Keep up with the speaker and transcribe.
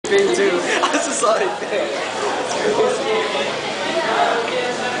Me too. I was just like, damn.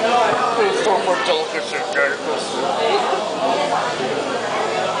 Four more delicacy articles.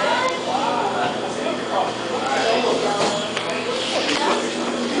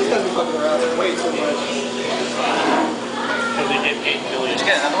 This guy's been fucking around way too much. Because they did 8 billion. Did you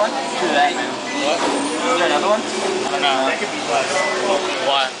get another one? Do that, man. What? Is there another one? I don't know. That could be less.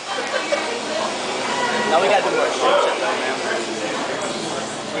 Why? Now we gotta do more shit though, man.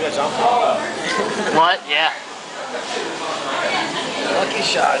 We got jump. What? Yeah. Lucky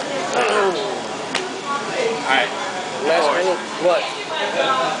shot. Alright. Last minute. What?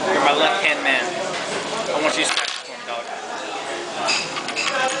 You're my left hand man. I want you to scratch for him, dog.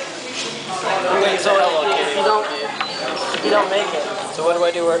 So if you don't make it, So what do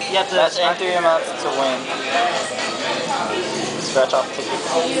I do? Where? you have to add 3 amounts to win. Scratch off ticket.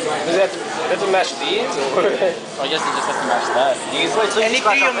 Does it have to match these? Or? I guess you just have to match that. Any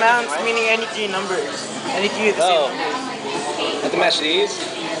 3 amounts, meaning any 3 numbers. Any 3 of the same numbers. Have to match these?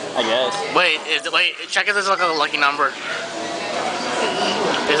 I guess. Wait, check if there's like a lucky number.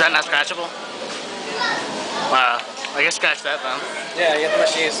 Is that not scratchable? I guess scratch that then. Yeah, you have to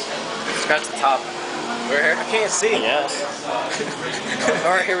match these. Scratch the top. We're here. I can't see. Yes.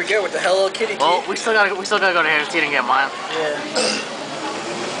 All right, here we go with the Hello Kitty. Well, we still gotta go to Harris Teeter and get mine. Yeah.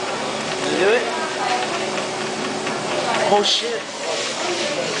 Did you do it? Oh shit.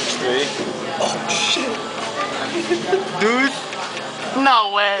 3. Oh shit. Dude.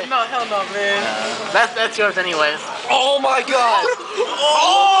 No way. No, hell no, man. That's yours anyways. Oh my god.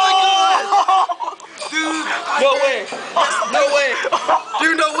 Oh my god. Dude, no way. No way.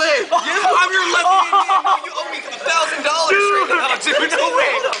 Dude, no way. I'm your left hand man. No, you owe me $1,000 right now, dude. No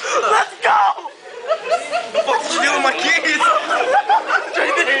way. Let's go. The fuck you doing with my kids?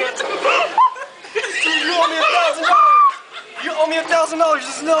 Dude, you owe me $1,000. You owe me $1,000.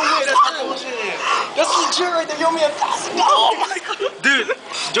 There's no way. That's bullshit. That's legit right there. You owe me $1,000. Oh my god. Dude,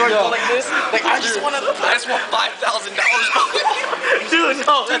 George, go like this. Like I just want $5,000. Dude,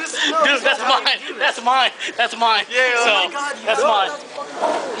 no. That's mine. That's mine. That's mine. Yeah, so, oh my god. that's mine.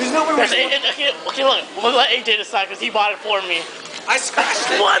 There's no way Okay, look. We'll let AJ decide because he bought it for me. I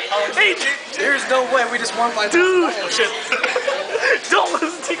scratched it. What? AJ. There's no way. We just won $5,000. Dude. Don't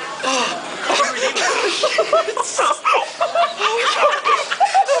listen to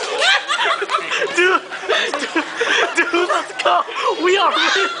Dude, let's go. We are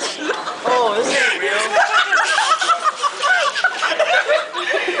rich. Oh, this ain't real.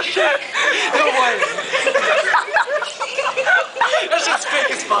 No way. That's just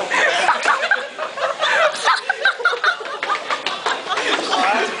fake as fuck.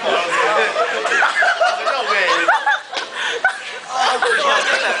 No way.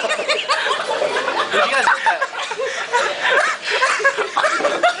 Did you guys get that?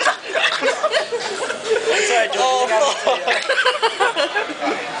 Oh, fuck.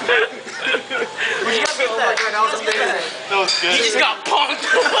 Where'd you guys get that? That was amazing. That was good. He just got punked.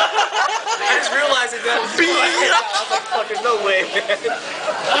 I just realized it then. I was like, fuck, there's no way, man.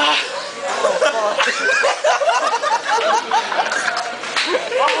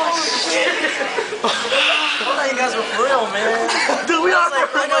 I thought you guys were for real, man. Dude, we are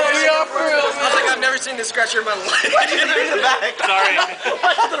for real. We are for real. I was like, I've never seen this scratcher in my life. In the back. Sorry. See,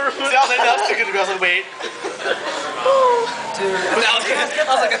 I was like, that's too good to be. I was like, wait. Dude. I was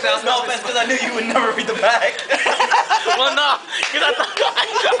like $1,000. No offense, because I knew you would never read the back. Well, no, because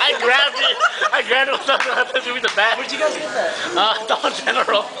I grabbed it. I grabbed it without having to read the back. Where'd you guys get that? Dollar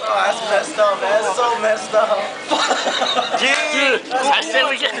General. Oh, that's messed up, man. That's so messed up. Dude, I said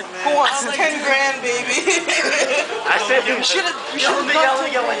we get. Who wants 10 grand, baby? I said we should have get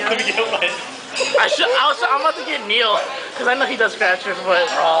one. Let me get one. I'm about to get Neil, because I know he does scratchers, but.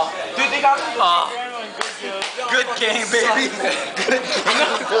 Dude, they got me. Good game, baby. Good game.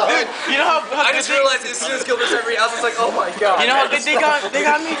 Dude, You know how I just realized as soon as Gilbert said every, I was just like, oh my god. You know how good they got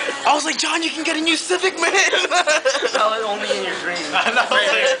me? I was like, John, you can get a new Civic, man. No, only in your dreams. I know.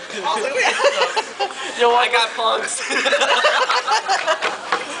 Yo, I got punks.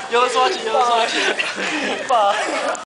 Yo, let's watch it. Fuck.